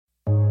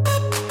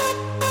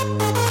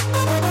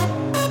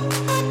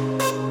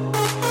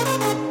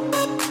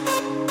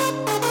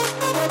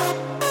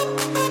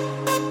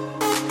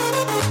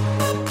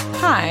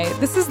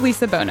This is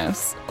Lisa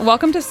Bonos.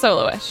 Welcome to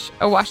Solo-ish,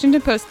 a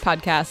Washington Post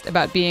podcast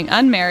about being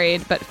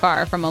unmarried but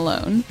far from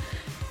alone.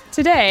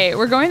 Today,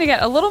 we're going to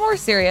get a little more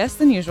serious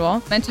than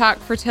usual and talk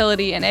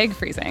fertility and egg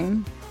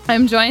freezing.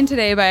 I'm joined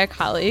today by a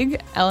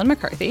colleague, Ellen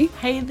McCarthy.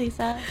 Hey,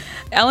 Lisa.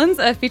 Ellen's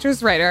a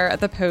features writer at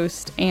The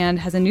Post and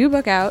has a new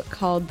book out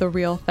called The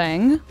Real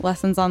Thing,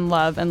 Lessons on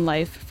Love and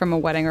Life from a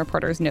Wedding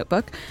Reporter's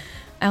Notebook.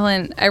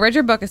 Ellen, I read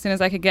your book as soon as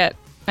I could get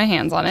my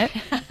hands on it,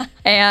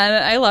 and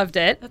I loved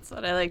it. That's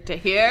what I like to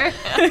hear.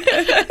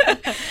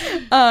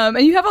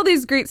 And you have all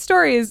these great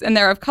stories, and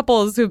there are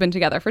couples who've been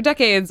together for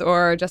decades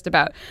or just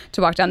about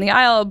to walk down the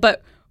aisle.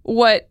 But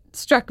what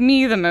struck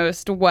me the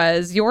most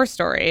was your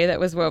story that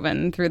was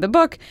woven through the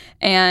book,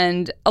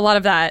 and a lot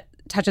of that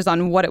touches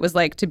on what it was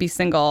like to be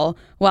single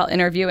while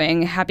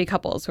interviewing happy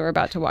couples who are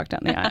about to walk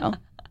down the aisle.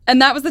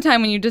 And that was the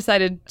time when you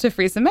decided to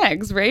freeze some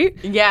eggs, right?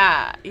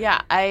 Yeah.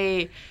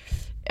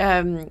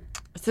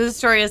 So the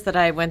story is that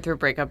I went through a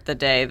breakup the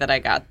day that I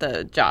got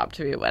the job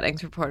to be a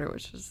weddings reporter,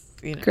 which was,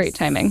 great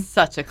timing.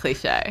 Such a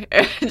cliche.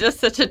 Just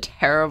such a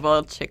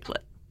terrible chick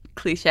lit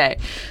cliche.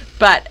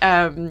 But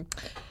so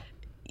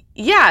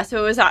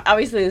it was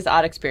obviously this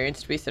odd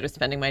experience to be sort of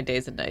spending my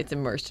days and nights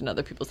immersed in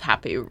other people's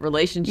happy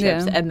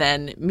relationships. Yeah. And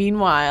then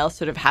meanwhile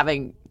sort of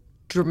having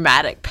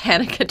dramatic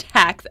panic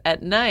attacks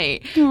at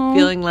night,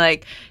 feeling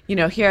like,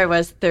 here I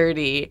was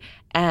 30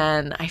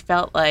 and I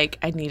felt like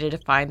I needed to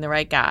find the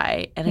right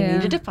guy and I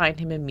needed to find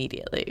him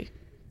immediately,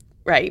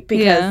 right?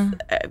 Because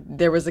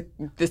there was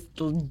this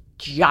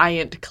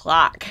giant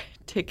clock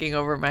ticking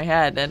over my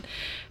head.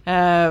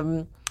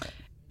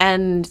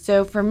 And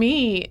so for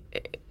me,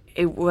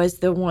 it was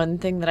the one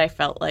thing that I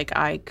felt like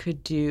I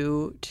could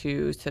do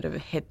to sort of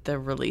hit the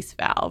release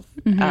valve.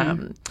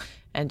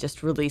 And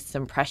just release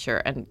some pressure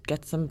and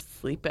get some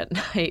sleep at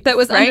night. That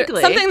was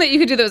something that you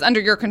could do that was under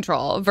your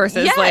control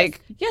versus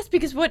Yes,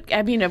 because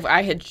if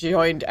I had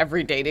joined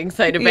every dating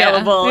site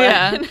available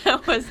and I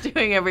was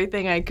doing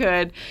everything I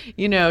could,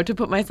 to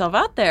put myself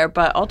out there.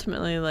 But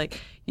ultimately,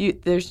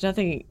 there's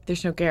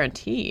no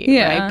guarantee,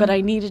 right? But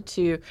I needed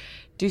to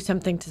do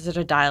something to sort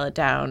of dial it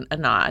down a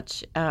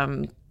notch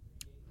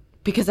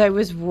because I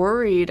was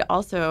worried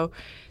also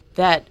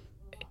that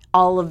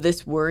all of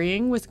this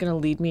worrying was going to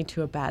lead me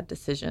to a bad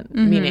decision,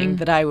 meaning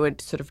that I would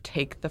sort of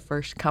take the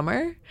first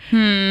comer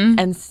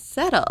and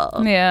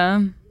settle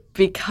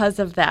because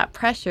of that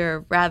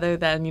pressure rather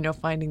than,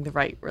 finding the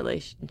right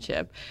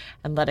relationship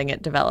and letting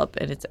it develop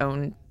in its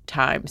own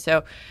time.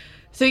 So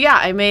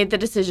I made the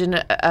decision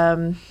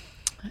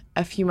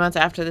a few months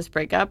after this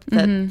breakup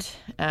that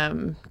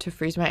to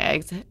freeze my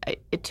eggs.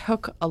 It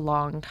took a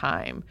long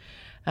time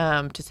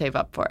to save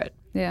up for it.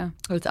 Yeah.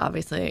 It's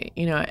obviously,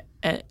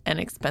 an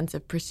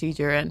expensive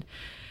procedure. And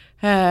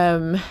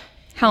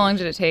how long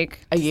did it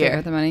take to save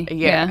up the money? A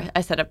year. Yeah.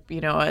 I set up,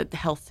 a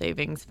health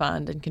savings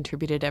fund and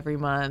contributed every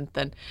month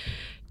and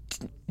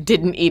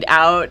didn't eat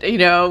out,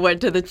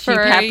 went to the cheap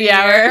happy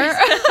hours.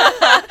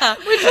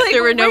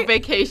 There were no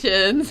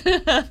vacations.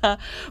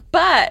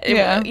 But,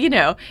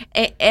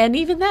 and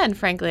even then,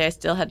 frankly, I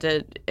still had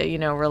to,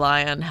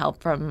 rely on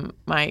help from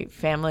my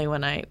family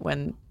when I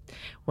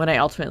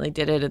ultimately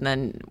did it and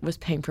then was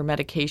paying for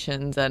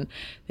medications and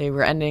they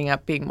were ending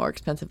up being more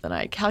expensive than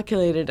I had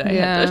calculated. I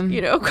had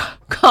to,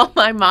 call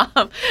my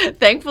mom.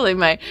 Thankfully,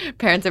 my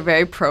parents are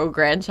very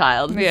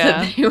pro-grandchild. So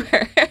they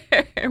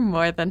were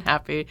more than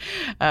happy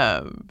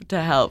to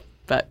help.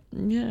 But,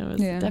 it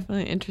was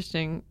definitely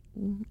an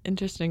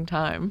interesting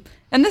time.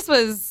 And this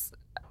was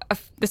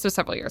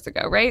several years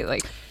ago,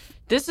 right?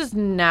 This is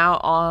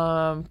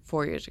now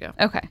 4 years ago.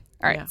 Okay.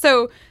 All right. Yeah.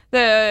 So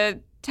the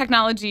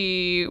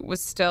technology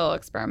was still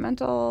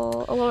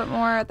experimental a little bit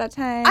more at that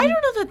time? I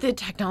don't know that the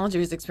technology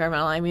was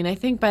experimental. I mean, I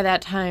think by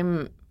that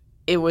time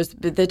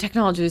the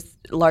technology was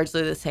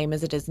largely the same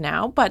as it is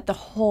now, but the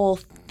whole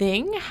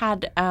thing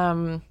had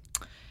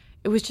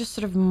it was just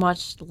sort of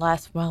much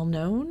less well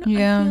known.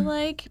 I feel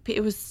like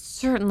it was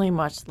certainly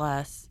much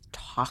less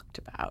talked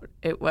about.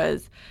 It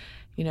was,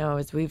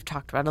 as we've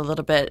talked about a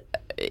little bit,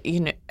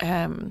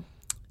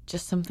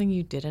 just something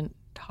you didn't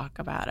talk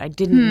about. I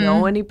didn't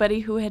know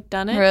anybody who had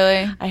done it.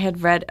 Really? I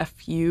had read a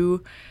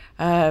few,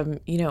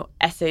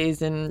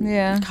 essays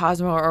in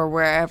Cosmo or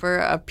wherever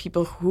of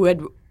people who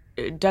had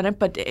done it,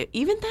 but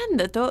even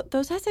then,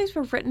 those essays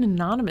were written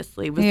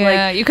anonymously. It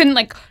was you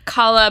couldn't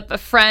call up a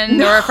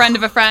friend or a friend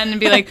of a friend and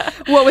be like,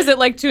 "What was it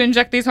like to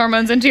inject these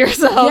hormones into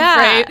yourself?"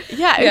 Right?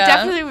 Yeah. It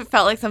definitely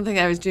felt like something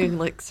I was doing,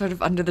 sort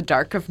of under the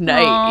dark of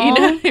night. Aww. You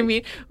know what I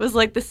mean? It was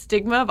like the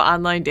stigma of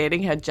online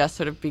dating had just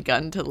sort of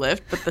begun to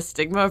lift, but the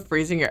stigma of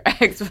freezing your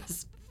eggs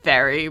was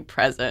very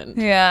present.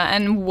 Yeah,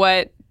 and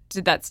what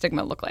did that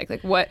stigma look like?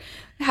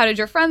 How did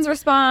your friends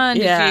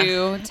respond? Did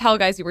you tell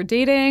guys you were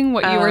dating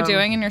what you were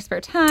doing in your spare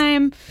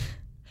time?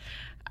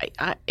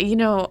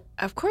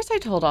 Of course I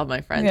told all my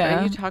friends,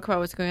 right? You talk about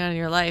what's going on in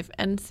your life.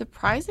 And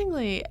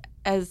surprisingly,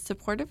 as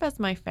supportive as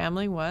my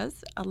family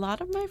was, a lot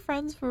of my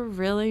friends were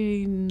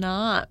really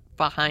not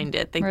behind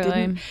it. They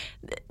didn't,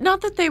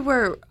 not that they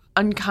were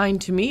unkind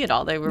to me at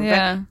all. They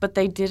were, but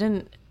they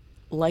didn't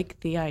like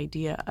the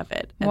idea of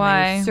it. And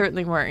Why? they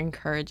certainly weren't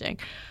encouraging.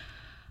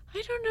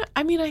 I don't know.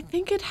 I mean, I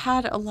think it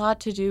had a lot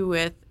to do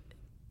with,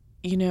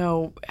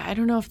 I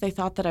don't know if they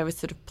thought that I was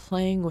sort of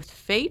playing with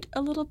fate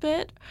a little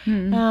bit.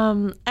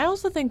 I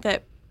also think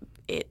that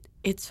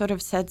it sort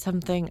of said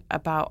something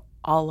about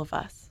all of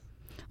us.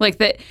 Like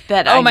that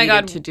oh my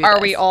God, to do are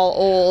this. we all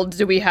old?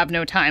 Do we have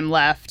no time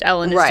left?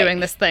 Ellen is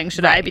doing this thing.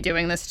 Should I be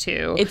doing this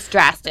too? It's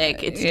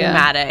drastic. It's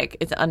dramatic.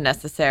 It's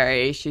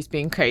unnecessary. She's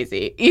being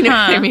crazy. You know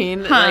what I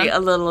mean? Like a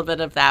little bit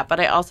of that.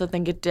 But I also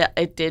think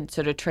it did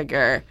sort of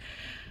trigger,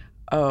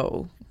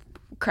 oh,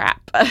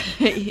 crap.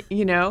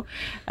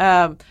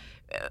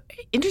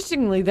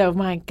 Interestingly, though,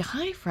 my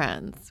guy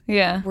friends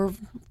were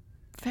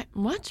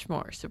much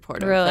more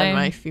supportive than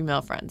my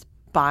female friends.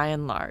 By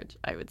and large,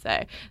 I would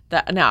say.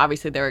 Now,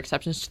 obviously, there were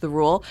exceptions to the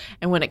rule.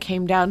 And when it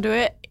came down to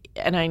it,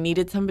 and I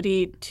needed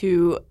somebody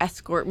to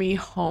escort me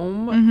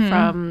home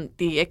from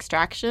the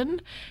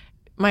extraction,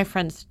 my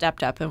friends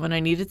stepped up. And when I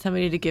needed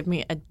somebody to give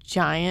me a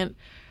giant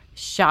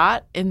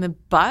shot in the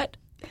butt,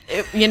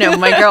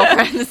 my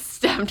girlfriends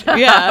stepped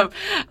up.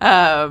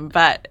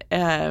 But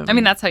I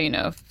mean, that's how you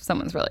know if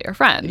someone's really your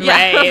friend,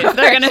 right? If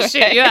they're going to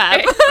shoot you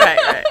up.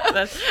 Right.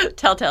 That's a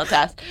telltale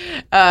test.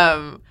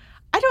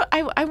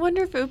 I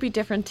wonder if it would be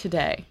different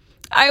today.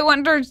 I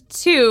wonder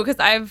too, because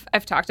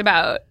I've talked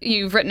about,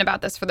 you've written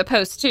about this for the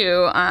Post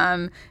too,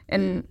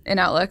 in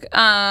Outlook,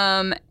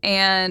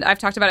 and I've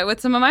talked about it with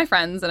some of my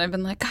friends, and I've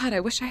been like, God, I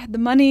wish I had the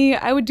money.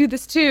 I would do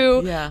this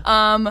too. Yeah.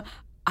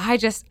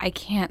 I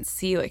can't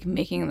see like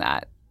making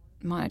that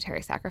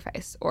monetary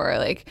sacrifice or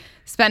like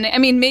spending. I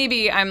mean,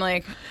 maybe I'm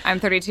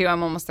 32,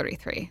 I'm almost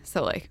 33.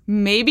 So like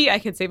maybe I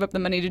could save up the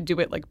money to do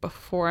it like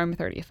before I'm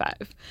 35.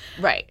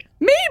 Right.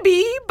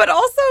 Maybe, but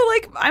also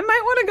like I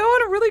might want to go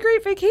on a really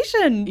great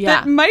vacation.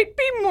 That might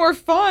be more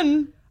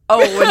fun. Oh,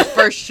 it would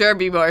for sure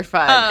be more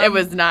fun. It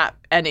was not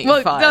any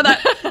fun. No,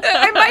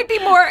 I might be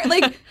more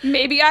like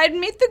maybe I'd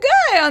meet the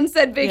guy on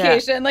said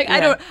vacation.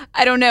 I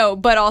don't know.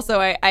 But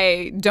also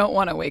I don't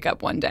want to wake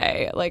up one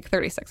day like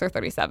 36 or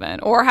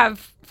 37 or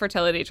have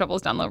fertility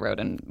troubles down the road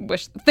and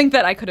think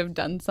that I could have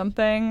done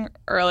something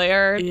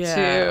earlier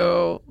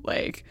to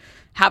like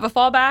have a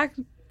fallback,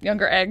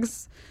 younger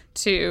eggs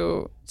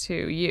to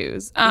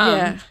use.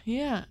 Yeah.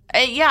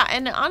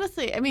 And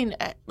honestly, I mean,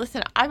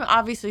 listen, I'm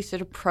obviously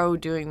sort of pro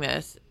doing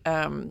this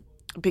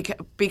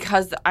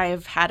because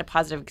I've had a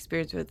positive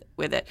experience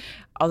with it.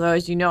 Although,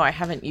 as you know, I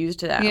haven't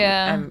used it.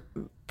 I'm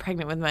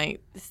pregnant with my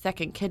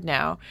second kid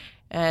now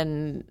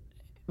and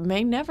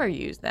may never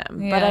use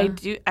them. But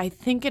I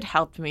think it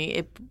helped me.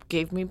 It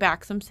gave me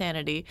back some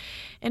sanity.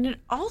 And it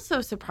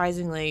also,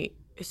 surprisingly,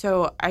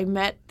 so I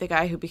met the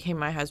guy who became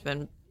my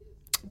husband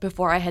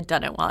before I had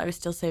done it while I was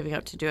still saving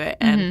up to do it.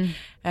 And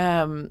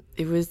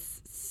it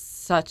was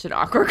such an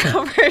awkward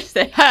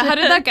conversation. How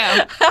did that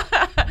go?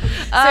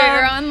 So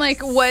you're on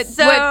like what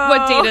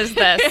date is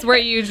this where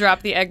you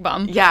drop the egg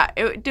bomb? Yeah,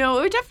 it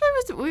definitely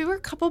was. We were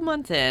a couple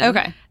months in.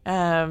 Okay.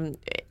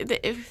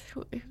 The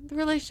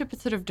relationship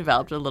had sort of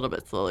developed a little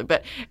bit slowly,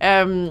 but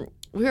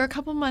we were a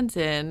couple months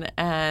in,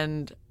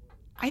 and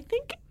I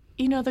think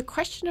the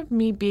question of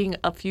me being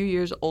a few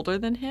years older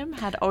than him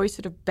had always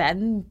sort of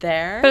been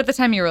there. But at the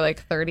time you were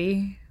like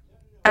 30?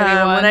 When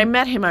I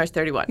met him, I was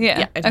 31.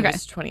 Yeah. And he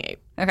was 28.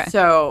 Okay.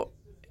 So,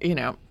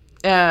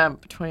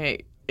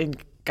 28 in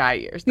guy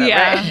years, though,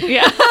 right?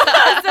 Yeah.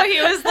 So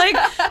he was like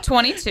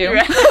 22.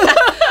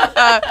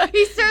 Right.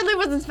 He certainly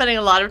wasn't spending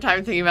a lot of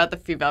time thinking about the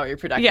female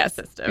reproductive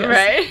system,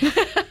 right?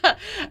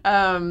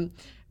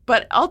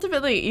 But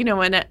ultimately,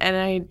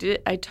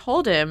 I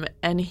told him,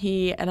 and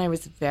I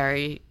was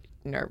very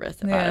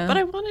nervous about it, but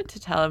I wanted to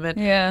tell him.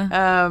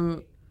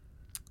 And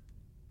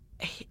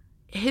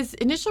his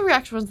initial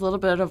reaction was a little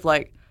bit of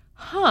like,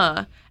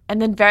 huh,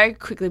 and then very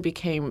quickly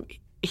became.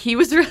 He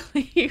was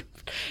relieved.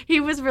 He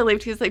was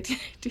like, do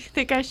you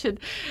think I should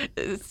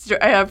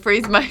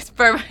freeze my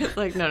sperm? I was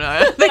like, no,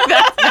 I don't think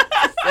that's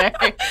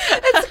necessary.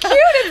 It's cute.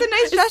 It's a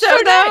nice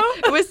gesture,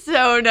 though. It was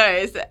so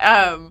nice.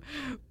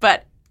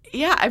 But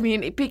yeah, I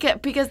mean,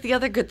 because the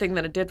other good thing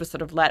that it did was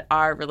sort of let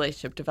our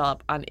relationship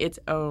develop on its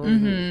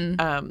own,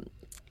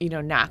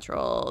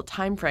 natural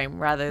time frame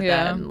rather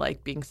than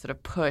like being sort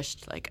of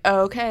pushed, like,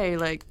 oh, okay,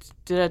 like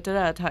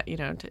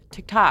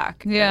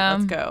TikTok,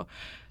 let's go.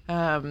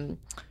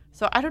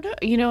 So I don't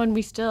know, and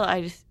we still,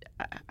 I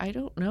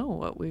don't know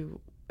what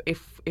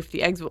if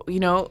the eggs will,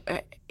 you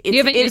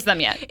haven't used them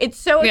yet. It's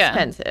so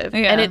expensive,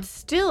 and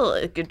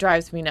it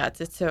drives me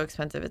nuts. It's so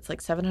expensive. It's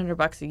like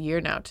 $700 a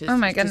year now to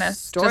to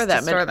store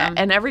them.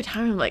 And every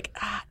time I'm like,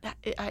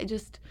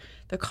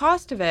 the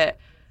cost of it.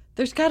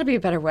 There's got to be a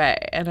better way,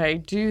 and I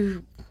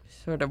do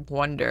sort of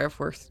wonder if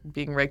we're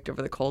being raked over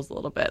the coals a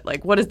little bit.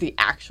 Like, what is the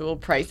actual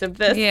price of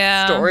this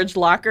storage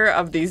locker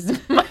of these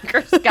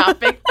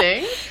microscopic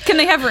things? Can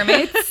they have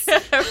roommates?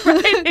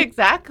 Right,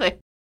 exactly.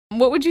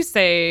 What would you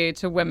say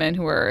to women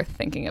who are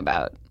thinking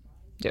about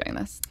doing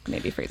this,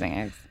 maybe freezing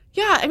eggs?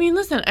 Yeah, I mean,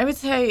 listen, I would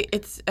say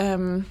it's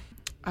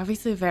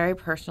obviously a very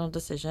personal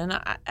decision.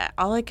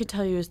 All I could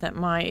tell you is that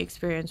my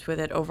experience with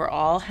it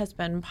overall has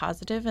been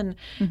positive, and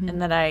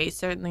that I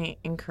certainly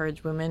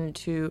encourage women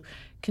to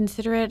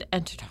consider it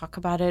and to talk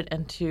about it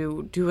and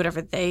to do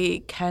whatever they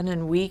can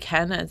and we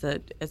can as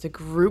a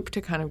group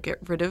to kind of get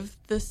rid of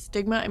the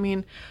stigma. I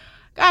mean,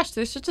 gosh,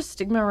 there's such a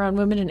stigma around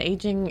women and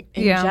aging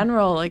in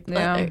general.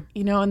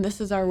 And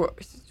this is our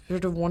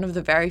sort of one of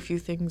the very few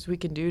things we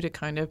can do to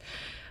kind of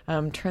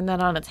turn that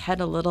on its head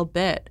a little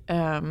bit.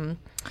 I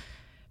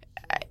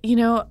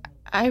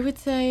would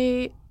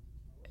say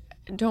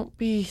don't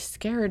be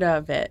scared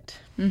of it.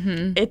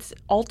 It's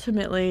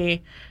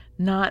ultimately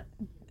not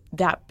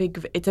that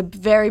big. It's a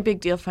very big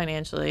deal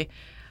financially.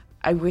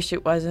 I wish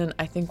it wasn't.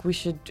 I think we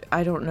should,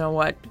 I don't know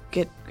what,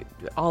 get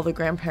all the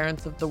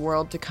grandparents of the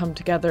world to come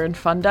together and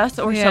fund us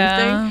or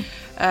something.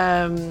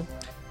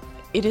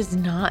 It is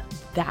not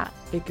that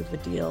big of a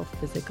deal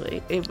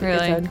physically. It's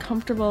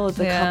uncomfortable. It's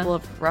a couple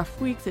of rough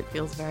weeks. It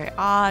feels very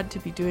odd to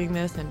be doing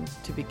this and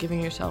to be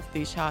giving yourself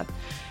these shots.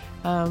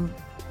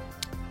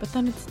 But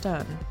then it's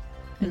done.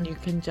 And you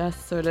can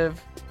just sort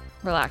of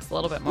relax a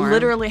little bit more.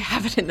 Literally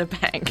have it in the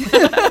bank. You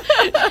know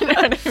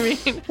what I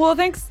mean? Well,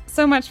 thanks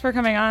so much for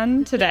coming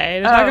on today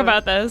to talk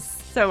about this.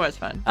 So much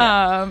fun.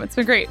 It's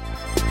been great.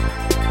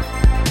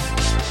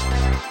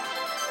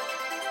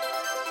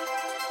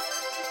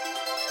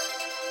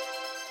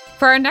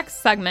 For our next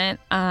segment,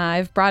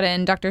 I've brought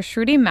in Dr.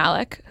 Shruti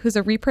Malik, who's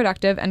a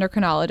reproductive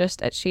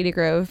endocrinologist at Shady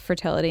Grove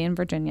Fertility in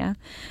Virginia.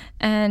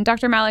 And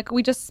Dr. Malik,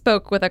 we just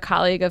spoke with a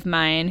colleague of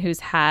mine who's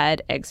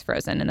had eggs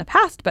frozen in the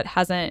past but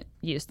hasn't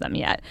used them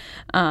yet.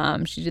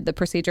 She did the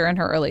procedure in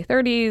her early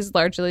 30s,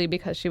 largely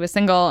because she was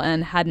single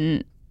and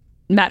hadn't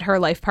met her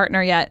life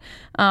partner yet.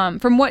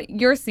 From what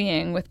you're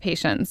seeing with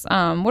patients,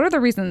 what are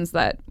the reasons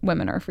that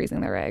women are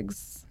freezing their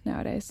eggs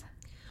nowadays?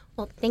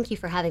 Well, thank you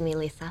for having me,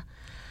 Lisa.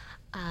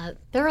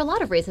 There are a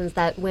lot of reasons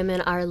that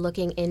women are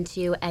looking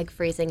into egg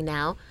freezing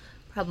now.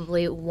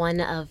 Probably one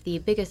of the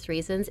biggest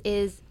reasons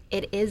is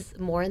it is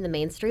more in the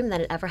mainstream than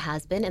it ever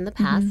has been in the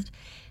past.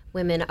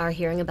 Women are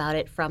hearing about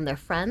it from their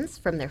friends,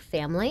 from their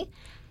family,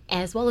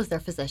 as well as their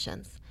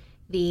physicians.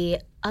 The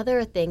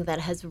other thing that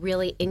has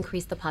really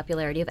increased the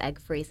popularity of egg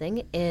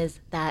freezing is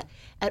that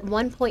at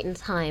one point in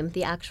time,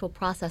 the actual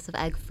process of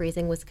egg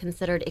freezing was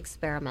considered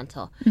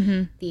experimental.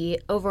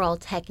 The overall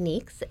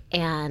techniques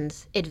and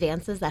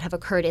advances that have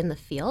occurred in the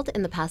field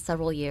in the past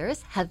several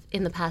years have,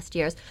 in the past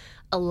years,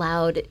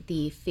 allowed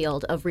the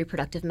field of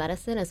reproductive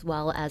medicine as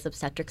well as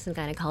obstetrics and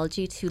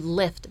gynecology to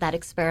lift that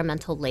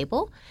experimental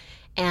label.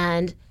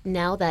 And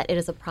now that it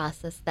is a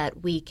process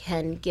that we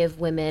can give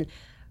women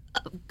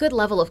a good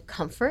level of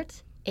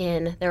comfort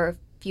in their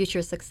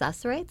future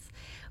success rates,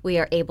 we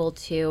are able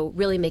to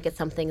really make it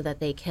something that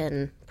they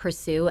can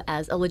pursue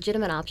as a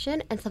legitimate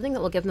option and something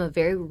that will give them a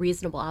very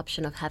reasonable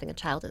option of having a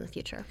child in the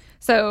future.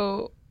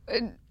 So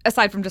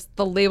aside from just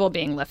the label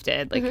being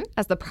lifted, like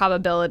as the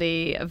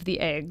probability of the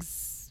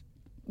eggs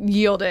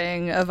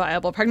yielding a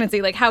viable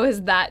pregnancy, like how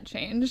has that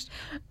changed?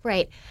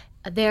 Right.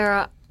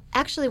 There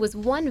actually was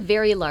one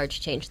very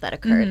large change that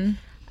occurred.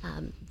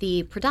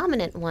 The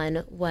predominant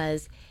one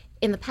was,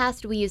 in the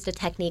past, we used a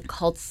technique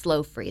called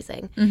slow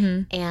freezing.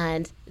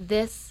 And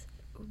this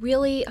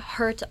really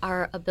hurt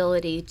our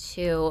ability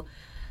to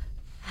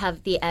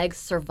have the eggs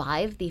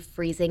survive the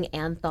freezing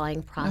and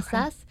thawing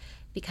process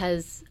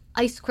because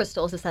ice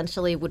crystals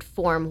essentially would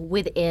form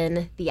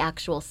within the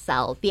actual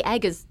cell. The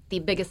egg is the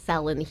biggest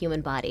cell in the human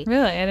body.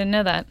 Really? I didn't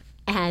know that.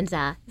 And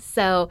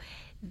so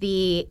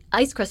the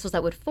ice crystals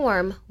that would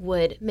form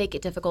would make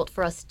it difficult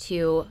for us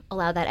to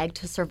allow that egg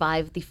to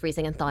survive the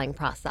freezing and thawing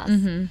process.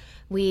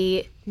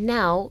 We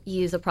now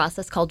use a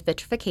process called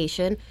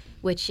vitrification,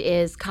 which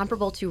is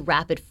comparable to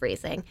rapid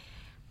freezing.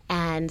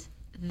 And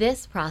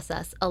this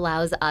process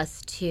allows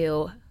us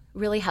to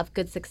really have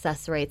good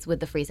success rates with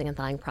the freezing and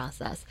thawing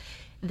process.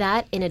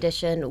 That, in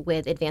addition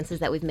with advances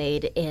that we've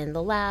made in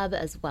the lab,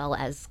 as well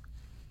as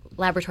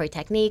laboratory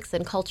techniques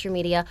and culture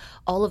media,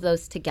 all of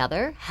those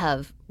together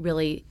have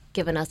really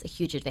given us a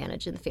huge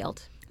advantage in the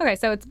field. Okay,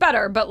 so it's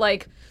better, but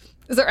like,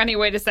 is there any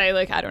way to say,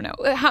 like, I don't know,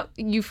 how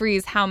you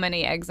freeze how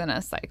many eggs in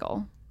a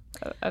cycle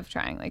of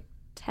trying, like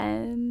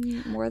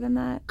 10, more than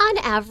that? On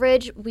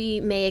average, we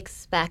may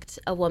expect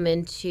a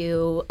woman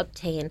to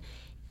obtain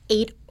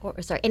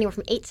anywhere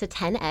from 8 to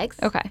 10 eggs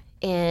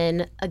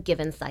in a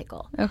given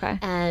cycle.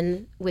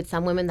 And with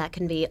some women, that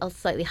can be a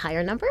slightly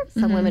higher number.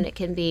 Some women, it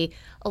can be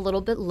a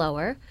little bit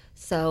lower.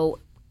 So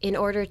in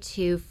order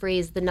to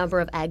freeze the number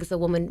of eggs a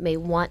woman may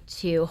want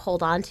to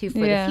hold on to for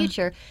the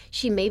future,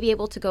 she may be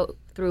able to go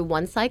through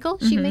one cycle.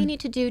 She may need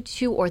to do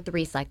 2 or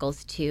 3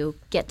 cycles to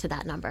get to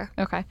that number.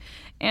 Okay.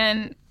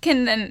 And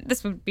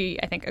this would be,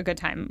 I think, a good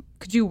time.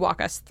 Could you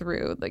walk us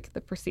through like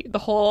the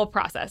whole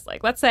process?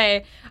 Like, let's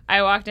say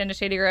I walked into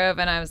Shady Grove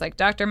and I was like,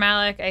 Dr.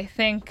 Malik, I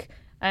think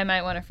I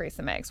might want to freeze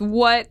some eggs.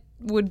 What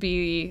would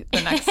be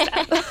the next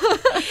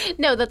step?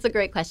 No, that's a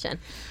great question.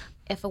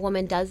 If a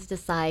woman does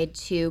decide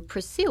to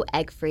pursue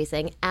egg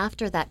freezing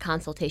after that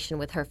consultation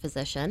with her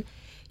physician,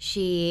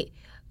 she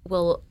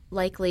will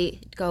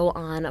likely go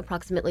on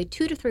approximately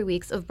 2 to 3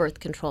 weeks of birth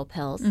control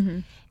pills.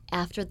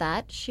 After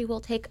that, she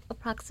will take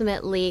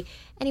approximately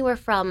anywhere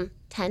from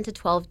 10 to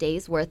 12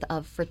 days worth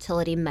of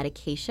fertility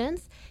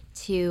medications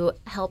to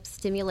help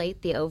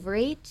stimulate the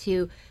ovary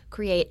to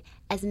create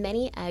as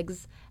many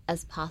eggs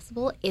as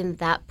possible in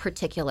that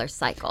particular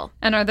cycle.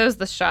 And are those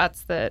the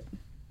shots that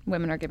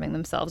women are giving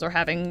themselves or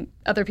having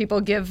other people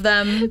give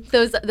them?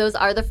 Those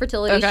are the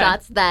fertility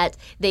shots that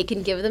they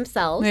can give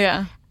themselves.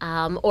 Yeah.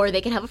 Or they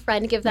can have a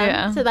friend give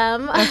them to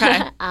them.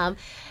 Okay.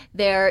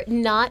 They're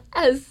not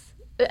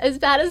as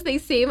bad as they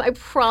seem, I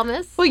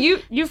promise. Well,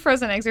 you've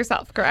frozen eggs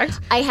yourself, correct?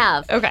 I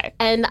have. Okay.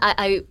 And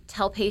I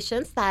tell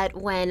patients that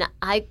when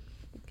I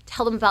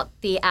tell them about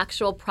the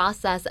actual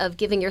process of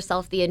giving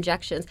yourself the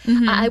injections,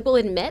 I will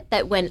admit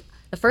that when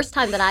the first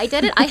time that I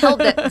did it, I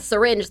held the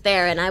syringe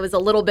there, and I was a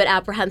little bit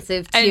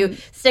apprehensive to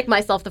stick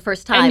myself the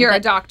first time. And you're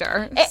a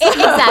doctor.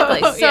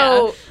 Exactly.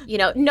 So,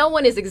 no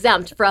one is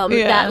exempt from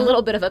that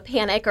little bit of a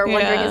panic or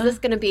wondering, is this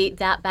going to be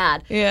that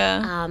bad?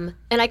 Yeah.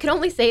 And I can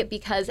only say it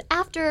because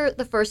after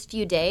the first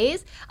few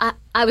days,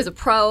 I was a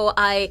pro.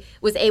 I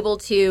was able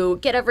to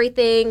get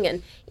everything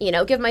and,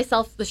 give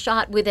myself the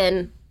shot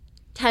within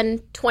 10,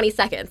 20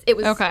 seconds. It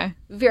was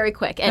very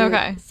quick.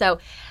 And so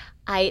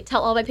I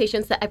tell all my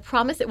patients that I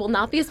promise it will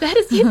not be as bad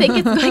as you think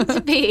it's going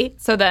to be.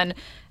 So then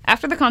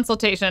after the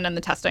consultation and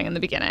the testing in the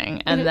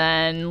beginning and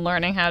then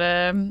learning how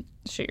to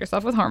shoot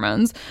yourself with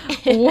hormones,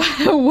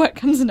 what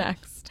comes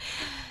next?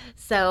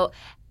 So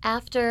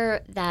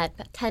after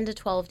that 10 to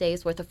 12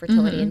 days worth of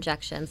fertility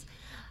injections,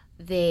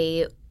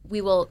 we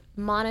will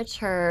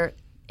monitor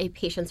a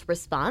patient's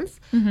response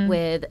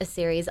with a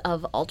series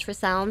of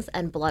ultrasounds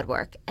and blood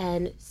work.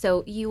 And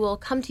so you will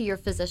come to your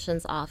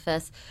physician's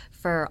office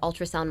for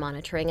ultrasound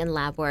monitoring and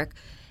lab work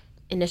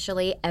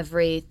initially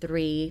every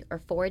 3 or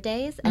 4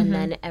 days, and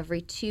then every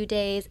 2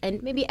 days,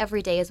 and maybe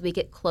every day as we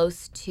get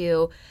close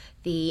to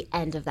the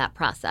end of that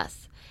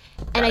process.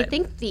 And I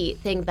think the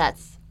thing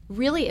that's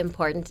really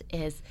important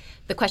is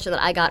the question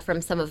that I got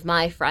from some of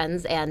my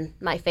friends and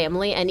my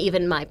family and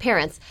even my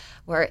parents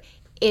were,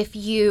 if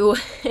you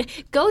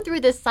go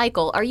through this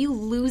cycle, are you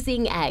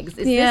losing eggs?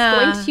 Is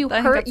this going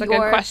to hurt that's a good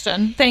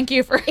question. Thank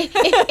you for...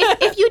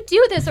 if you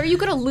do this, are you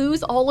going to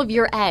lose all of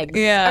your eggs?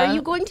 Yeah. Are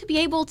you going to be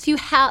able to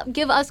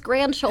give us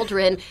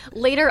grandchildren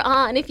later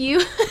on if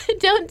you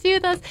don't do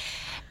this?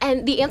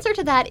 And the answer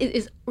to that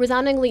is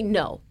resoundingly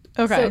no.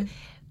 Okay. So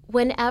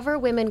whenever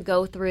women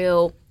go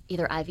through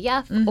either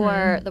IVF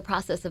or the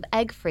process of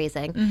egg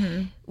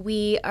freezing,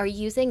 we are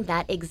using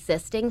that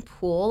existing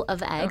pool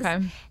of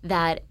eggs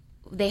that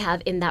they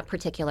have in that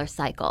particular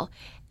cycle.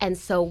 And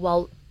so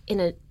while in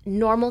a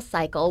normal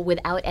cycle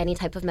without any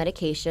type of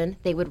medication,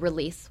 they would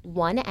release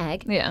one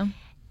egg. Yeah.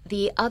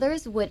 The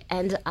others would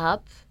end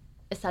up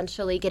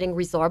essentially getting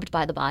resorbed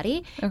by the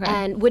body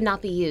and would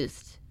not be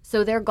used.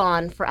 So they're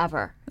gone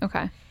forever.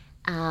 Okay.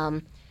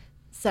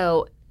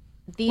 So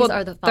these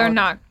are the they're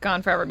not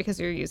gone forever because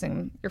you're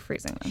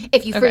freezing them.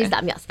 If you freeze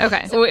them, yes.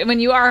 Okay. So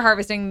when you are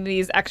harvesting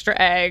these extra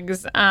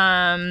eggs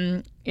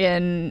in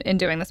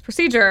doing this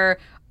procedure,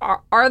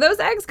 are those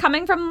eggs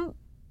coming from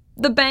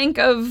the bank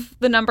of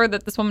the number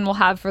that this woman will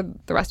have for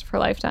the rest of her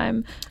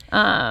lifetime?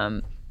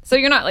 So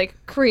you're not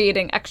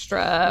creating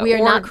extra. We are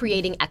not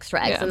creating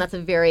extra eggs, and that's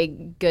a very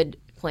good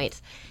point.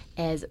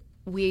 Is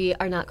we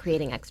are not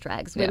creating extra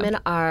eggs. Women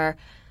are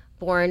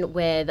born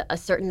with a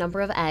certain number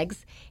of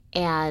eggs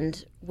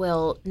and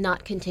will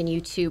not continue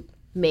to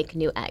make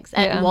new eggs.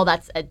 And while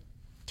that's a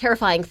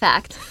terrifying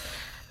fact,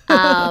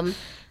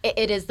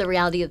 it is the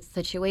reality of the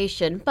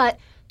situation. But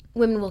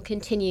women will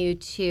continue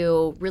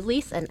to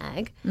release an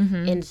egg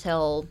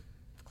until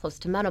close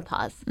to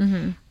menopause.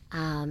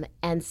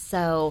 And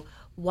so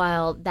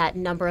while that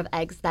number of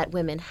eggs that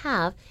women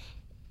have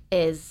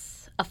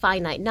is a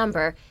finite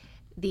number,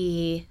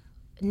 the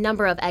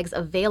number of eggs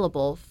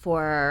available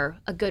for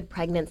a good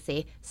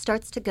pregnancy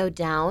starts to go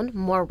down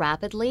more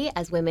rapidly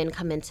as women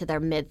come into their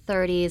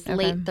mid-30s,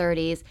 late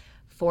 30s,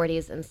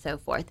 40s, and so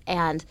forth.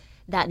 And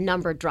that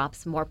number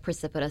drops more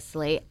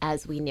precipitously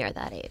as we near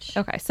that age.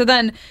 Okay. So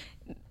then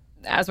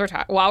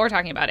while we're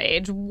talking about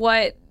age,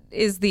 what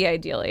is the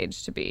ideal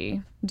age to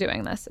be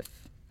doing this if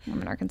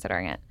women are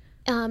considering it?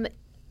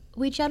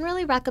 We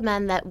generally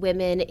recommend that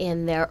women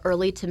in their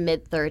early to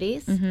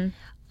mid-30s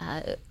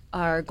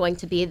are going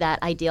to be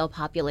that ideal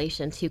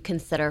population to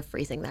consider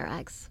freezing their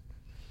eggs.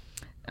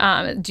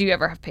 Do you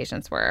ever have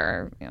patients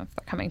where, if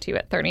they're coming to you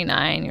at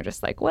 39, you're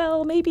just like,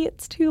 well, maybe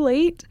it's too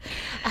late?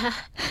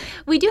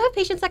 We do have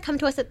patients that come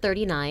to us at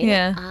 39.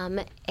 Yeah.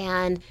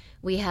 And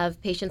we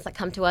have patients that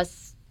come to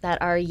us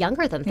that are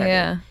younger than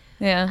 30.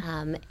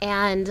 Yeah.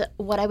 And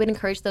what I would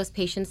encourage those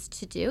patients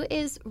to do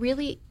is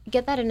really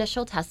get that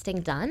initial testing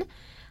done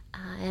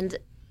and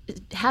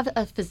have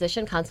a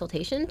physician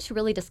consultation to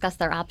really discuss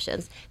their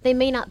options. They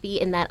may not be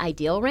in that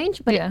ideal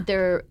range, but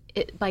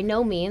it by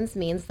no means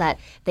that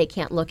they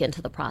can't look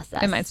into the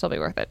process. It might still be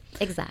worth it.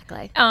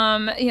 Exactly.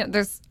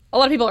 There's a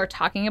lot of people are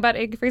talking about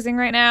egg freezing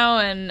right now,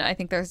 and I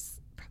think there's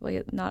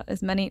probably not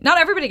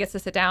everybody gets to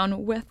sit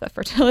down with a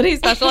fertility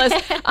specialist.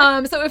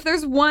 So if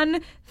there's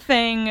one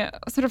thing,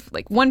 sort of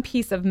like one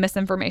piece of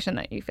misinformation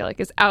that you feel like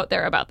is out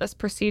there about this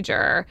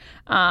procedure,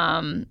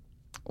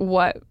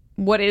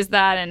 what is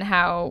that, and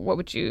what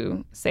would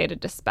you say to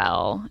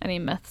dispel any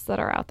myths that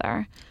are out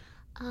there?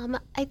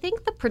 I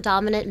think the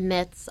predominant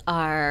myths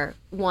are,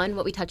 one,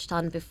 what we touched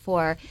on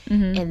before,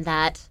 in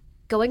that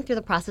going through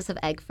the process of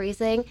egg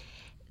freezing,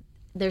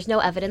 there's no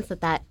evidence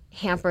that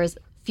hampers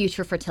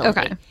future fertility.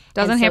 Okay.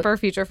 Doesn't hamper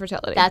future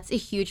fertility. That's a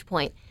huge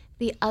point.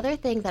 The other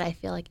thing that I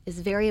feel like is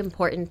very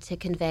important to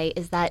convey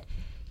is that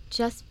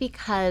just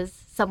because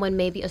someone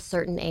may be a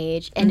certain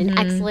age and in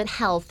excellent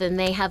health and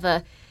they have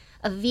a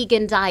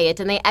vegan diet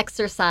and they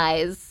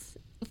exercise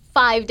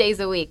 5 days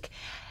a week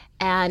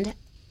and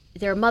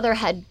their mother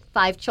had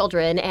 5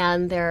 children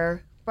and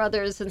their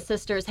brothers and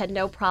sisters had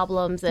no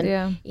problems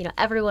and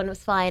everyone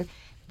was fine,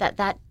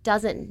 that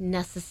doesn't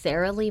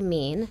necessarily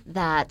mean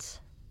that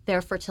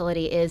their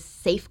fertility is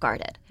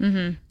safeguarded.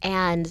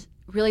 And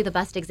really the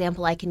best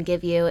example I can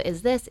give you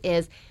is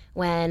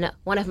when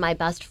one of my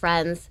best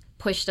friends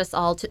pushed us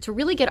all to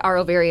really get our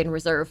ovarian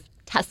reserve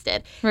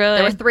tested. Really?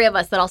 There were 3 of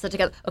us that all said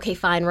together, okay,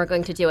 fine, we're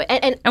going to do it.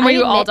 And were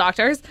you all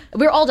doctors?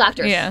 We were all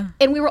doctors. Yeah.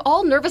 And we were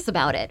all nervous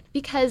about it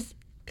because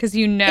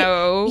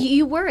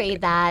you worry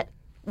that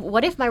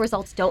what if my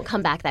results don't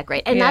come back that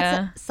great? And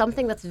that's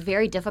something that's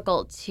very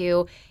difficult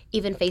to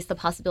even face the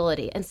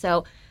possibility. And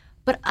so,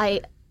 but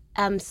I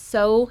am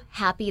so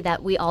happy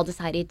that we all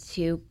decided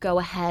to go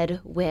ahead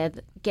with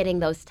getting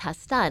those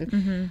tests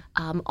done.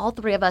 All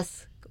 3 of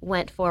us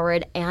went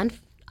forward and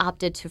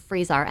opted to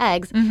freeze our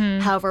eggs.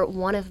 However,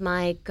 one of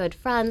my good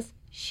friends,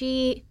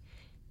 she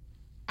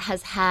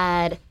has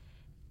had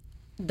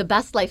the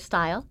best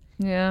lifestyle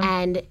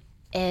and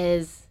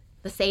is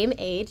the same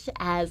age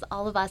as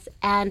all of us.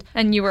 And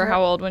you were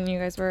how old when you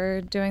guys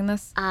were doing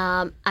this?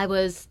 I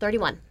was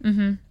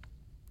 31.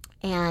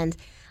 And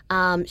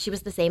she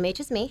was the same age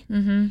as me.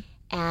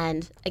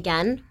 And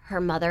again,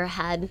 her mother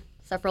had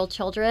several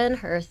children.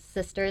 Her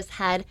sisters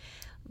had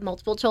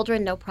multiple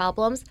children, no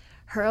problems.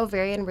 Her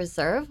ovarian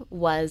reserve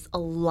was a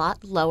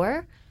lot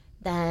lower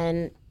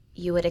than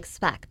you would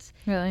expect.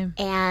 Really?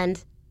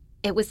 And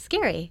it was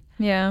scary.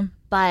 Yeah.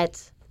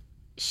 But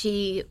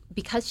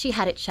because she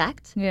had it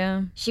checked,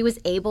 she was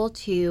able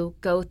to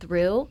go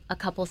through a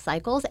couple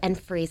cycles and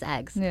freeze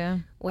eggs. Yeah.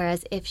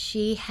 Whereas if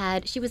she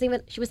was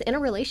in a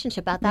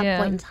relationship at that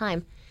point in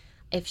time.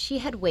 If she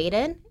had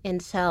waited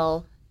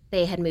until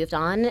they had moved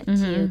on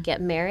to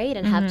get married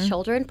and have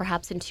children,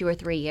 perhaps in 2 or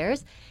 3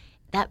 years,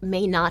 that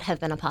may not have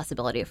been a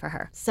possibility for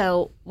her.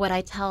 So what I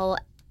tell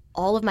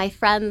all of my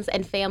friends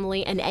and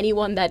family and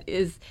anyone that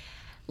is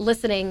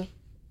listening,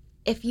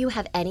 if you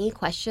have any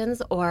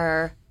questions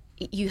or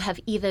you have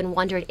even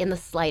wondered in the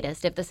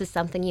slightest if this is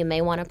something you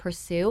may want to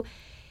pursue,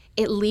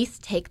 at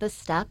least take the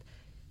step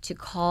to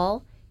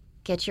call,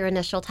 get your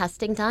initial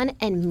testing done,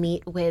 and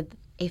meet with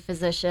a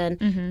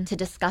physician to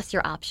discuss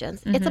your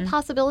options. It's a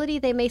possibility.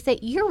 They may say,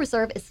 your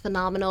reserve is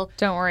phenomenal.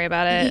 Don't worry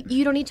about it.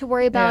 You don't need to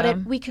worry about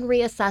it. We can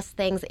reassess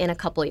things in a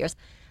couple of years.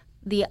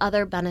 The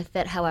other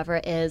benefit, however,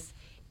 is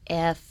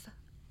if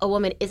a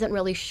woman isn't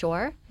really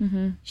sure,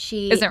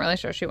 she isn't really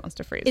sure she wants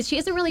to freeze. She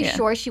isn't really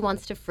sure she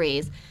wants to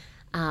freeze,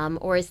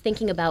 or is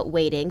thinking about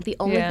waiting. The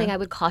only thing I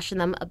would caution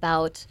them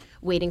about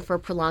waiting for a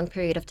prolonged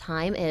period of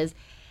time is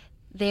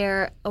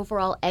their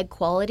overall egg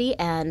quality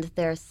and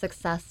their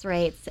success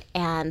rates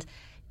and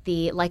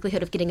the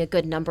likelihood of getting a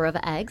good number of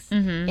eggs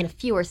in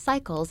fewer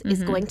cycles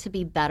is going to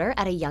be better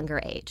at a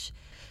younger age.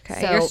 Okay,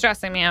 so, you're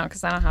stressing me out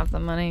because I don't have the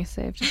money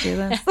saved to do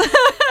this.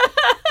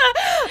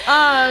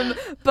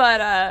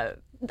 But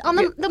on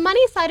the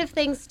money side of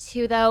things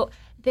too, though,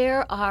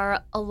 there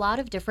are a lot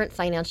of different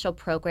financial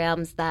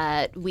programs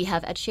that we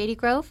have at Shady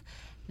Grove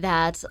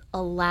that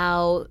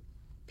allow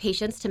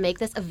patients to make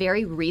this a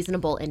very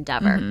reasonable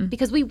endeavor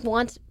because we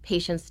want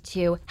patients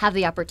to have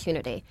the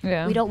opportunity.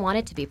 We don't want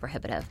it to be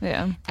prohibitive.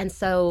 And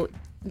so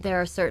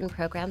there are certain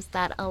programs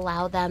that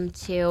allow them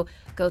to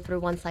go through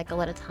one cycle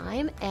at a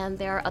time, and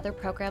there are other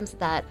programs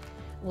that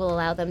will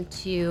allow them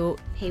to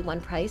pay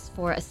one price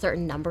for a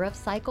certain number of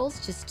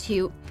cycles just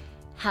to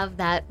have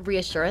that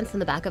reassurance in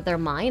the back of their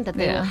mind that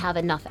they will have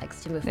enough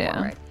eggs to move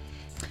forward.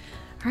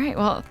 All right,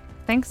 well,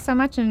 thanks so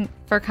much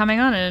for coming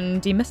on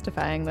and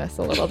demystifying this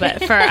a little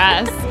bit for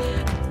us.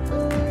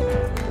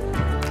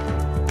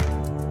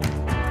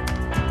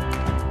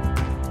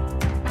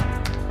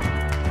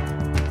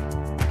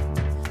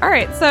 All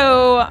right,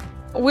 so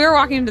we were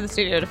walking into the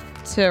studio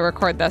to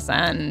record this,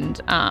 and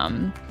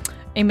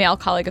a male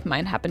colleague of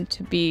mine happened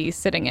to be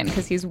sitting in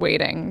because he's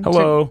waiting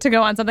to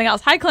go on something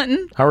else. Hi,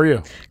 Clinton. How are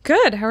you?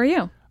 Good. How are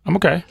you? I'm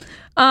okay.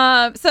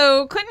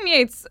 So Clinton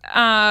Yates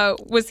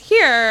was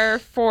here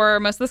for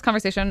most of this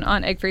conversation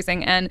on egg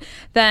freezing, and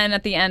then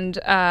at the end,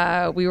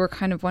 we were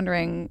kind of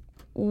wondering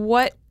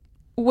what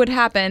would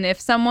happen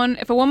if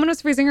a woman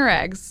was freezing her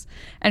eggs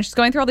and she's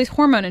going through all these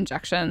hormone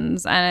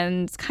injections,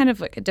 and it's kind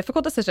of like a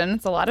difficult decision.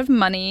 It's a lot of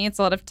money. It's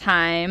a lot of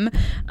time.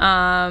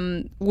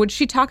 Would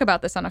she talk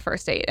about this on a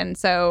first date? And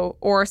so,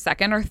 or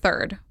second or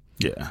third?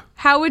 Yeah.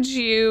 How would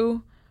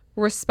you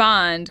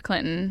respond,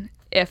 Clinton,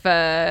 if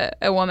a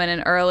woman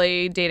in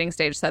early dating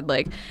stage said,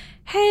 like,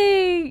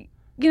 hey,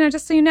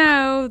 just so you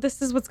know,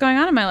 this is what's going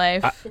on in my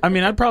life? I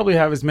mean, I'd probably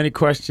have as many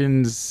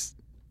questions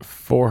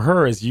for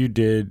her as you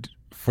did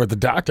for the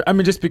doctor. I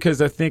mean, just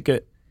because I think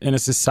in a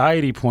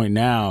society point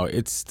now,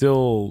 it's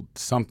still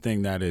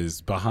something that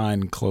is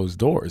behind closed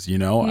doors, I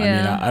mean,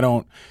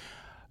 I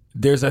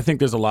think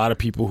there's a lot of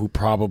people who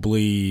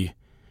probably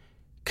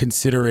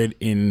consider it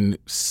in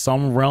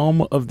some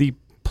realm of the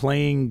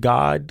playing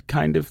God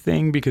kind of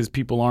thing, because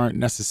people aren't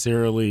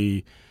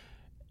necessarily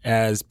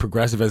as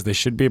progressive as they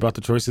should be about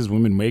the choices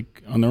women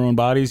make on their own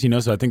bodies,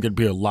 so I think there'd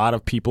be a lot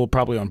of people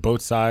probably on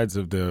both sides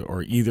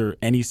or either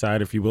any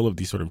side, if you will, of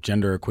the sort of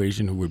gender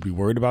equation who would be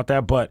worried about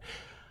that. But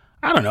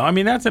I don't know. I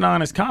mean, that's an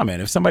honest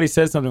comment. If somebody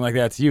says something like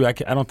that to you, I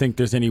don't think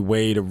there's any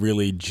way to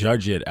really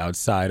judge it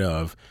outside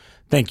of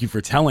thank you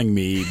for telling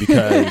me,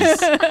 because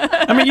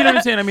I mean, you know what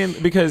I'm saying? I mean,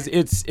 because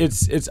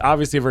it's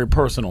obviously a very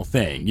personal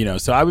thing,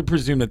 so I would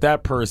presume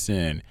that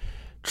person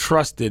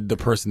trusted the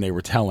person they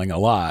were telling a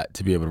lot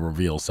to be able to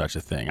reveal such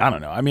a thing. I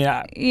don't know. I mean,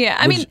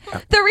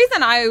 the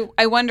reason I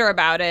wonder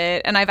about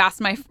it, and I've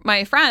asked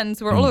my friends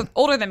who are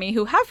older than me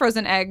who have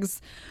frozen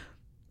eggs,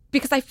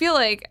 because I feel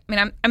like,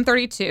 I'm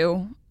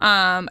 32.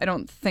 I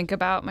don't think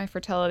about my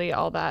fertility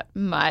all that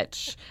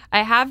much.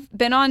 I have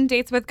been on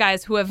dates with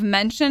guys who have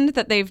mentioned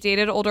that they've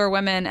dated older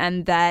women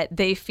and that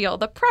they feel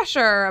the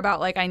pressure about,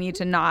 like, I need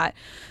to not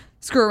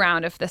screw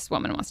around if this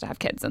woman wants to have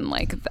kids, and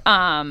like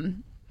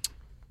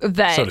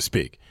that, so to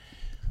speak.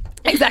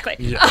 Exactly.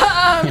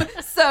 Yeah.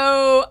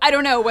 So I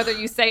don't know whether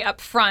you say up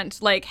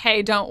front, like,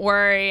 hey, don't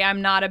worry,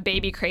 I'm not a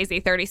baby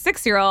crazy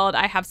 36-year-old.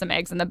 I have some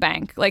eggs in the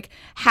bank. Like,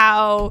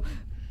 how...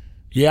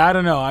 Yeah, I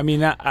don't know. I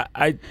mean,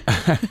 I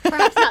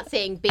perhaps not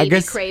saying baby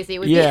crazy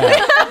would be.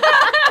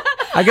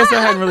 I guess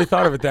I hadn't really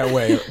thought of it that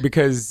way,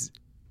 because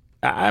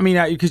I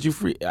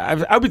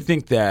would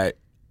think that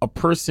a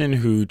woman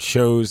who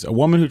chose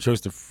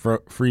to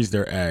freeze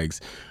their eggs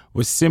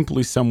was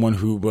simply someone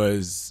who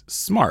was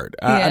smart.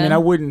 I mean, I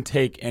wouldn't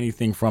take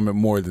anything from it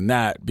more than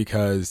that,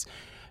 because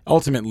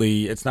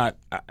ultimately it's not.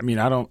 I mean,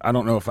 I don't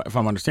know if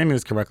I'm understanding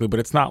this correctly, but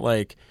it's not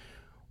like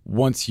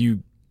once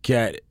you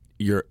get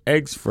your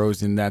eggs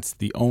frozen, that's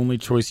the only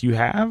choice you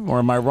have? Or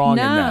am I wrong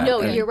in that?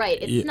 No, you're right.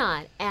 It's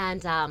not.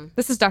 And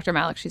this is Dr.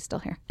 Malik. She's still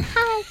here.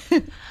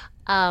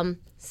 Hi.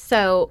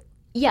 So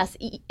yes,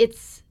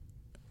 it's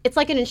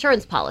like an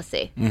insurance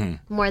policy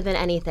more than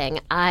anything.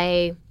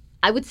 I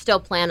would still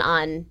plan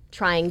on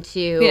trying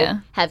to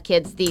have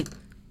kids the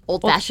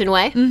old-fashioned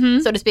way,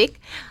 so to speak.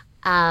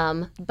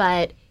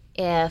 But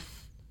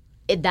if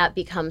that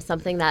becomes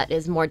something that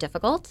is more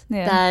difficult,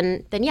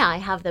 then I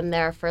have them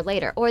there for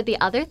later. Or the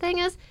other thing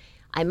is,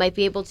 I might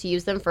be able to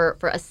use them for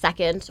a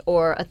second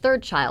or a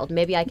third child.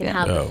 Maybe I can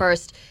have the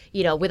first,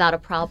 without a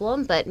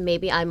problem, but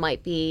maybe I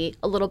might be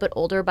a little bit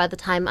older by the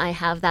time I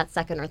have that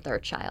second or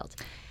third child.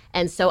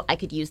 And so I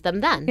could use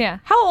them then. Yeah.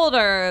 How old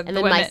are the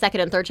women? My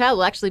second and third child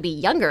will actually be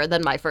younger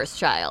than my first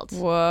child.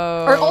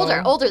 Whoa. Or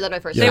older than my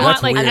first child. They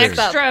want like weird.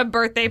 Extra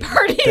birthday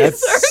parties.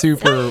 That's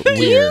super weird.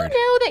 Do you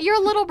know that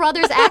your little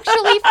brother's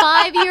actually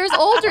 5 years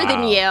older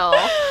than you?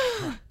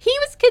 He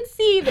was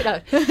conceived.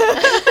 No.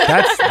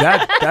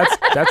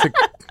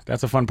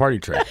 That's a fun party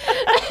trick.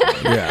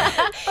 Yeah.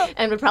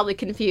 And would probably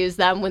confuse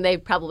them when they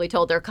probably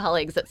told their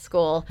colleagues at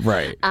school.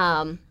 Right.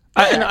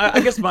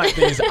 I guess my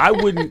thing is,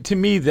 to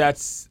me,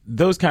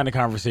 those kind of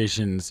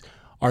conversations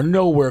are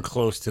nowhere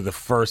close to the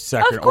first,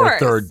 second, or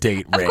third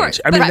date range.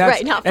 I mean,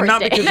 not and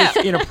not date. because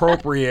it's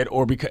inappropriate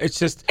or because it's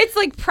just... It's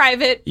like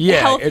private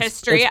health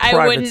history. It's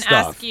I wouldn't stuff.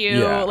 ask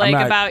you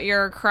about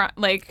your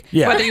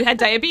whether you had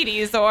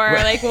diabetes or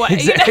like what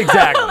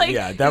exactly.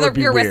 Like, that would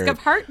be your weird. risk of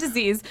heart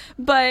disease.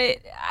 But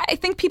I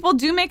think people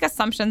do make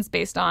assumptions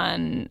based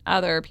on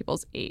other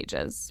people's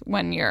ages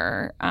when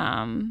you're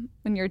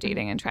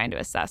dating and trying to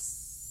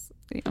assess.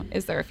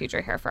 Is there a future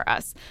here for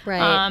us?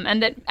 Right.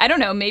 And that, I don't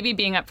know, maybe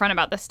being upfront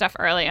about this stuff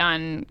early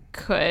on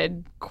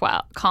could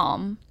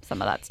calm some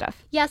of that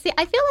stuff. Yeah, see,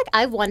 I feel like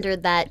I've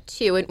wondered that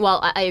too. And while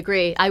I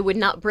agree, I would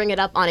not bring it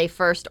up on a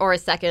first or a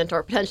second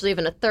or potentially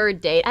even a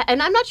third date.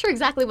 And I'm not sure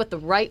exactly what the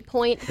right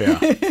point,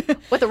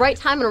 what the right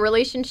time in a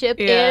relationship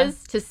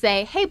is to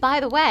say, hey, by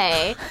the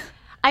way,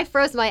 I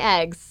froze my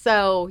eggs.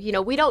 So,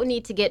 we don't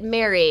need to get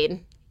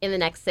married in the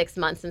next 6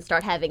 months and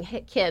start having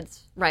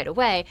kids right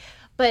away.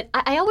 But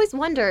I always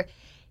wonder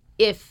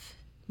if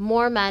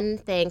more men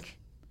think,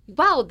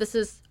 wow, this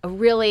is a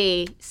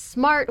really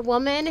smart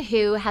woman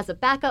who has a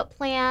backup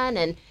plan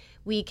and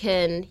we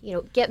can,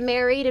 get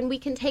married and we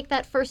can take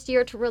that first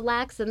year to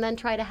relax and then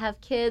try to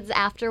have kids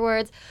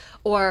afterwards.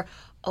 Or,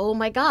 oh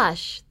my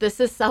gosh,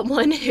 this is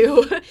someone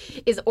who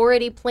is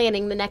already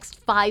planning the next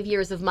 5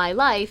 years of my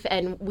life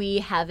and we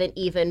haven't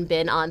even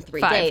been on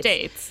 3 dates. 5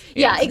 dates.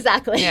 Yeah,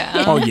 exactly.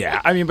 Yeah. Oh,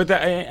 yeah. I mean, but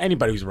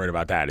anybody who's worried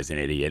about that is an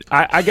idiot.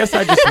 I guess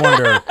I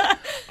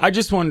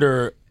just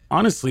wonder,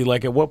 honestly,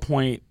 like at what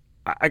point,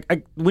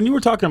 when you were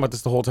talking about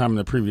this the whole time in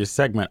the previous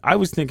segment, I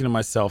was thinking to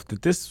myself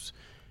that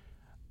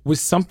was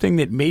something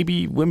that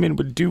maybe women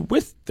would do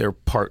with their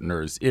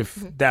partners if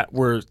that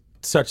were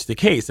such the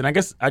case. And I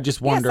guess I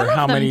just wonder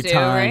how many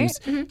times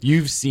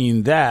you've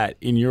seen that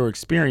in your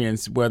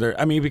experience,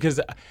 because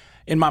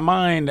in my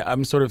mind,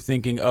 I'm sort of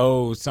thinking,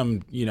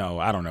 some,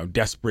 I don't know,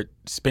 desperate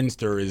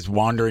spinster is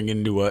wandering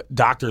into a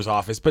doctor's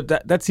office. But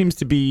that seems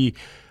to be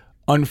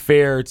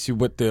unfair to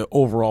what the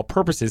overall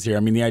purpose is here. I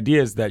mean, the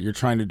idea is that you're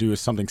trying to do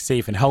something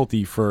safe and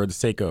healthy for the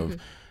sake of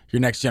your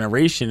next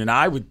generation. And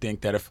I would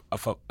think that if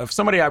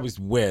somebody I was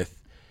with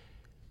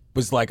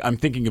was like, I'm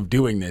thinking of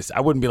doing this, I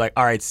wouldn't be like,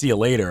 all right, see you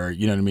later.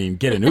 You know what I mean?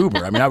 Get an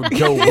Uber. I mean, I would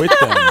go with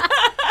them.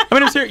 I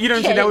mean, I'm serious. You know what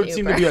I'm saying? That would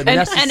seem to be a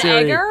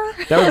necessary.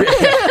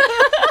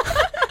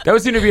 That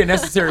would seem to be a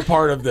necessary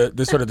part of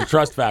the sort of the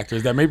trust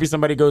factors, that maybe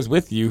somebody goes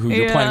with you who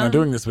you're planning on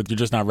doing this with, you're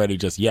just not ready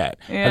just yet.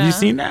 Yeah. Have you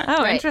seen that?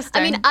 Oh,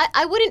 interesting. I mean,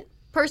 I wouldn't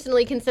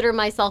personally consider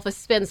myself a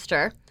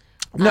spinster.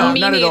 No, me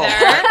not neither.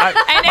 at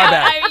all. My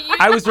bad.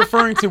 I was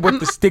referring to what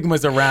the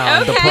stigmas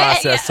around the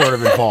process sort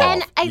of involve.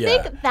 And I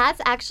think that's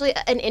actually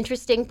an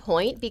interesting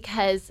point,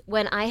 because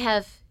when I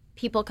have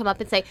people come up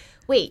and say,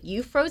 wait,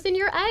 you've frozen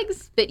your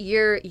eggs, but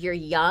you're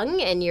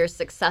young and you're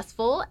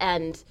successful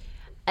and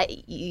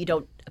you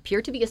don't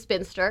appear to be a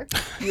spinster.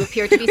 You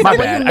appear to be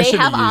someone who may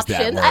have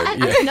options. No,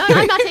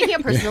 I'm not taking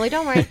it personally.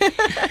 Don't worry.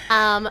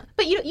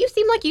 But you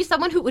seem like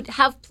someone who would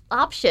have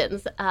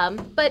options.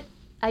 But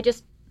I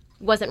just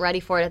wasn't ready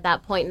for it at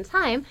that point in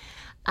time.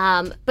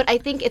 But I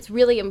think it's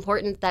really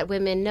important that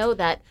women know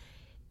that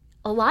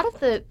a lot of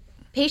the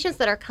patients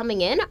that are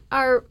coming in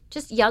are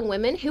just young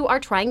women who are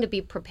trying to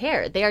be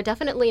prepared. They are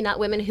definitely not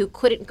women who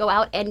couldn't go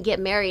out and get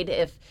married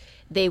if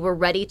they were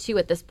ready to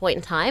at this point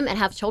in time, and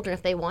have children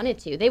if they wanted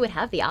to. They would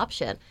have the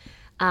option.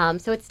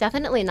 So it's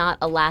definitely not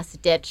a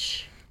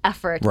last-ditch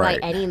effort by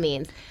any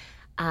means.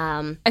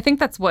 I think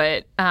that's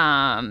what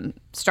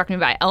struck me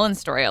by Ellen's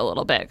story a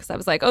little bit, because I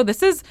was like, oh,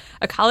 this is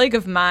a colleague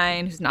of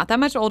mine who's not that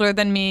much older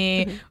than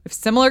me. We have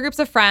similar groups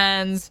of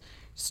friends.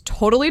 It's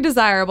totally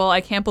desirable.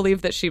 I can't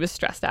believe that she was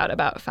stressed out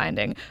about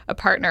finding a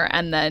partner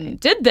and then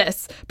did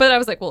this. But I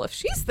was like, well, if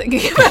she's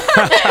thinking about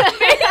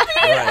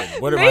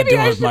it, what am I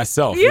doing with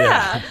myself?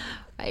 Yeah.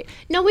 Right.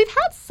 No, we've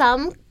had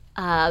some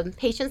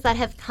patients that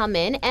have come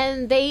in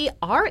and they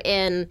are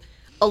in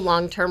a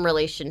long-term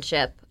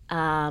relationship,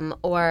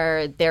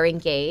 or they're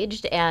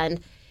engaged and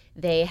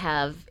they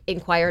have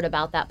inquired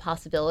about that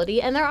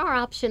possibility. And there are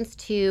options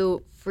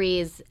to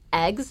freeze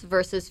eggs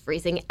versus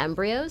freezing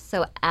embryos.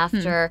 So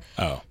after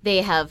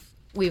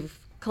we've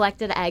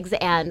collected eggs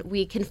and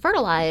we can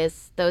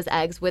fertilize those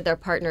eggs with their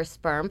partner's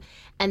sperm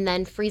and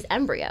then freeze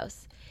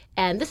embryos.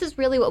 And this is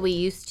really what we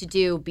used to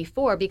do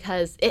before,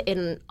 because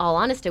in all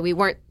honesty, we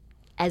weren't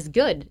as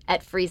good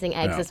at freezing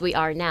eggs as we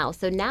are now.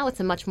 So now it's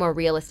a much more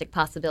realistic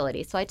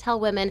possibility. So I tell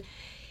women,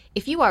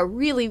 if you are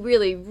really,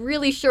 really,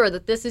 really sure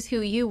that this is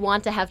who you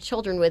want to have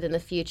children with in the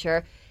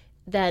future,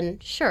 then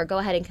sure, go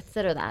ahead and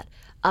consider that.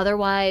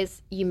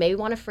 Otherwise, you may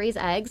want to freeze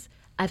eggs.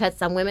 I've had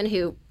some women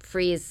who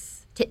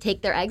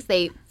take their eggs,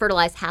 they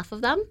fertilize half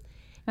of them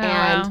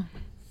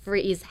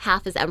freeze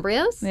half as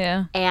embryos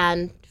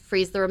and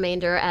freeze the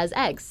remainder as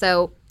eggs.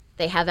 So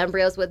they have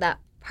embryos with that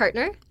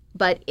partner,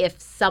 but if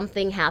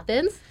something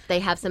happens, they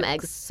have some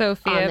eggs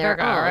Sophia on their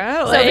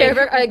Vergara, own.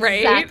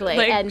 Exactly.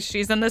 Right? And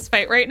she's in this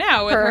fight right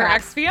now with her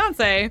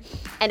ex-fiance.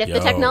 And if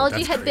the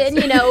technology had been,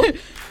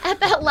 at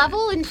that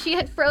level and she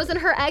had frozen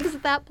her eggs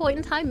at that point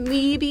in time,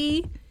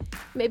 maybe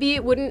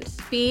it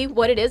wouldn't be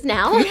what it is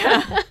now.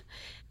 Yeah.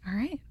 All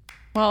right.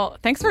 Well,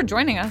 thanks for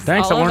joining us.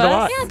 Thanks. I learned a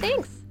lot. Yeah,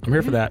 thanks. I'm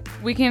here for that.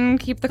 We can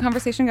keep the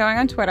conversation going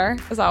on Twitter,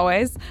 as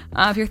always.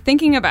 If you're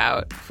thinking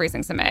about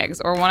freezing some eggs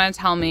or want to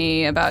tell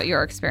me about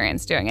your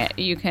experience doing it,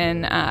 you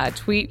can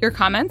tweet your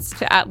comments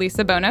to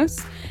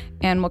 @LisaBonos,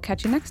 and we'll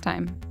catch you next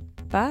time.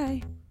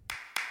 Bye.